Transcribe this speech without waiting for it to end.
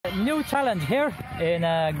new challenge here in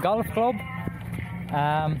a golf club.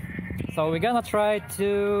 So we're gonna try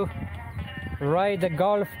to ride a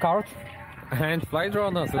golf cart and fly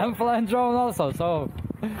drone also. And fly drone also. So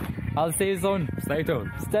I'll see you soon. Stay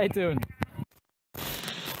tuned. Stay tuned.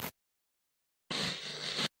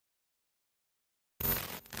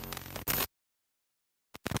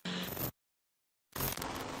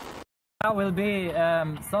 That will be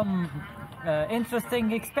some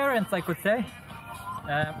interesting experience, I could say.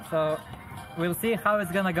 So we'll see how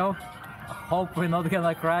it's gonna go. Hope we're not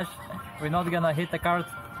gonna crash, we're not gonna hit the cart,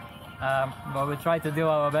 but we'll try to do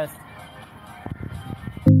our best.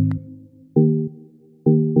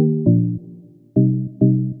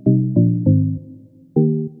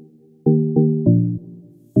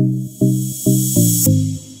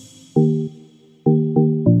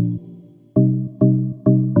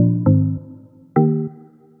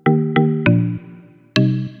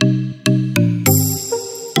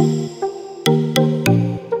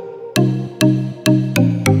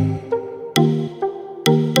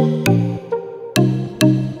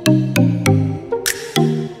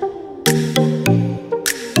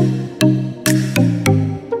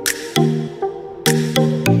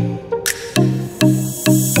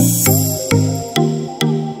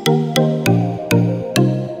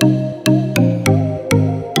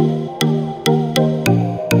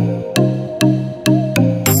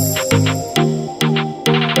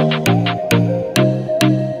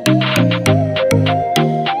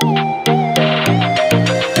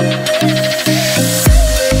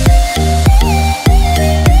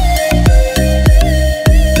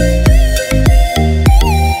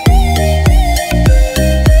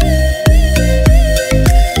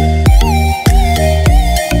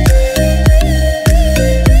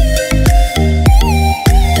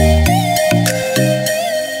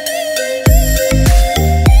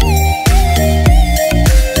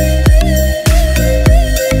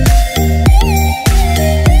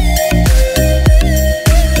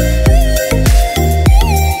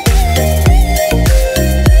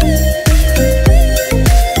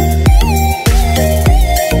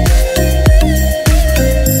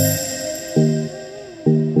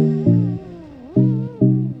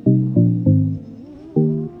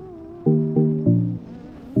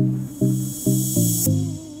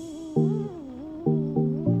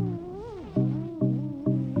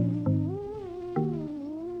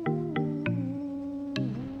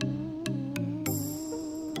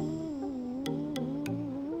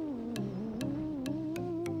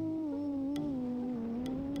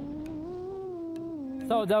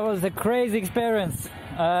 So that was a crazy experience.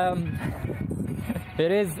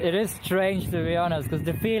 It is strange, to be honest, because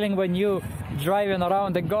the feeling when you driving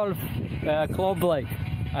around the golf club, like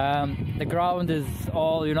the ground is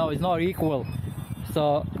all, you know, it's not equal.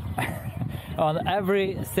 So on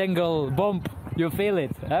every single bump you feel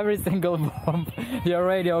it. Every single bump your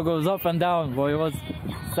radio goes up and down. Boy, it was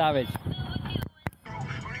savage.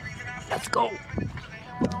 Let's go.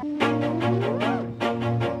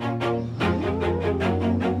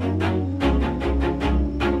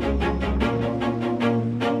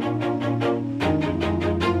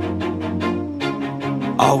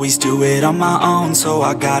 Always do it on my own, so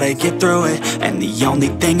I gotta get through it. And the only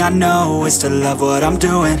thing I know is to love what I'm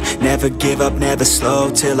doing. Never give up, never slow,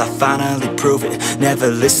 till I finally prove it. Never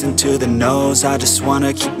listen to the no's, I just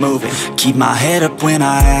wanna keep moving. Keep my head up when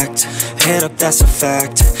I act, head up, that's a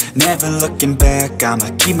fact. Never looking back, I'ma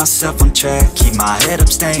keep myself on track. Keep my head up,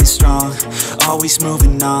 staying strong, always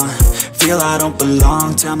moving on. Feel I don't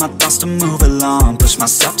belong, tell my thoughts to move along. Push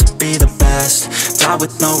myself to be the best, die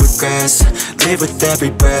with no regrets. Live with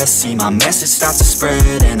every breath, see my message start to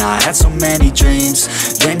spread. And I had so many dreams,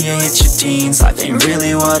 then you hit your teens. Life ain't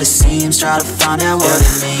really what it seems, try to find out what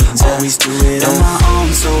it means. Always do it on my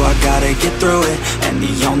own, so I gotta get through it. And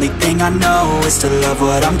the only thing I know is to love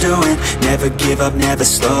what I'm doing. Never give up, never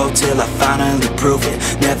slow, till I finally prove it.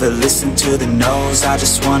 Never listen to the no's, I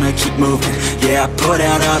just wanna keep moving. Yeah, I put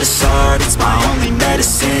out all this art, it's my only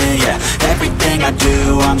medicine. Yeah, everything I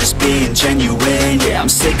do, I'm just being genuine. Yeah, I'm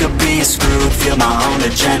sick of being screwed, feel my own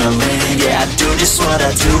adrenaline. Yeah, I do just what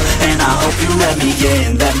I do, and I hope you let me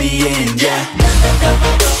in, yeah.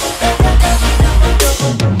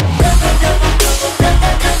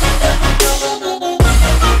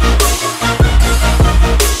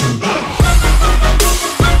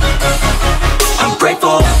 I'm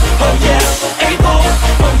grateful, oh yeah, able,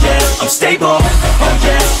 oh yeah, I'm stable, oh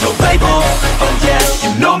yeah, no label, oh yeah,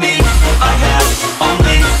 you know me, I have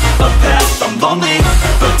only a path, I'm lonely,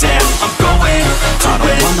 but damn, I'm going to win. I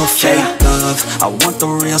don't want no fake love, I want the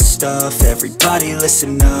real stuff, everybody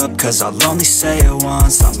listen up, cause I'll only say it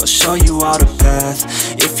once. I'm gonna show you all the path,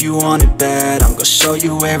 if you want it bad. I'm gonna show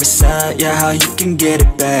you where it's at, yeah, how you can get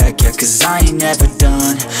it back. Yeah, cause I ain't never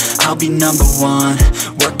done, I'll be number one.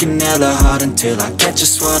 Working hella hard until I get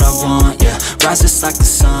just what I want, yeah. Rises like the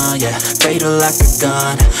sun, yeah, fatal like a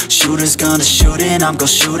gun. Shooter's gonna shoot and I'm gonna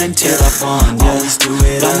shoot until I won, yeah. Always do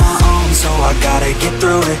it on my own, so I gotta get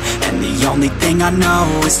through it. And the only thing I know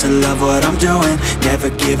is to love what I'm doing. Never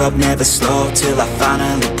give up, never slow, till I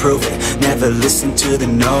finally prove it. Never listen to the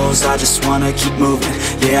no's, I just wanna keep moving.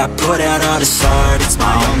 Yeah, I put out all this art, it's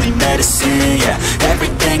my only medicine, yeah.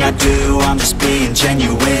 Everything I do, I'm just being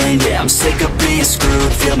genuine, yeah. I'm sick of being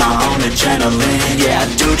screwed, feel my own adrenaline, yeah. I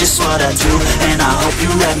do just what I do, and I hope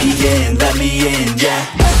you let me in, yeah.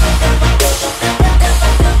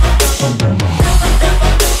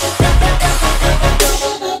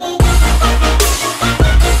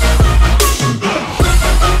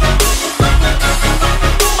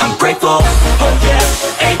 Grateful, oh yeah,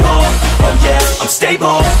 able, oh yeah, I'm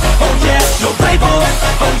stable, oh yeah, no label,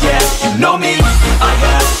 oh yeah, you know me, I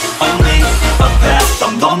have only a path,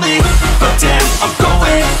 I'm lonely, but damn, I'm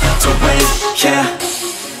going to win, yeah.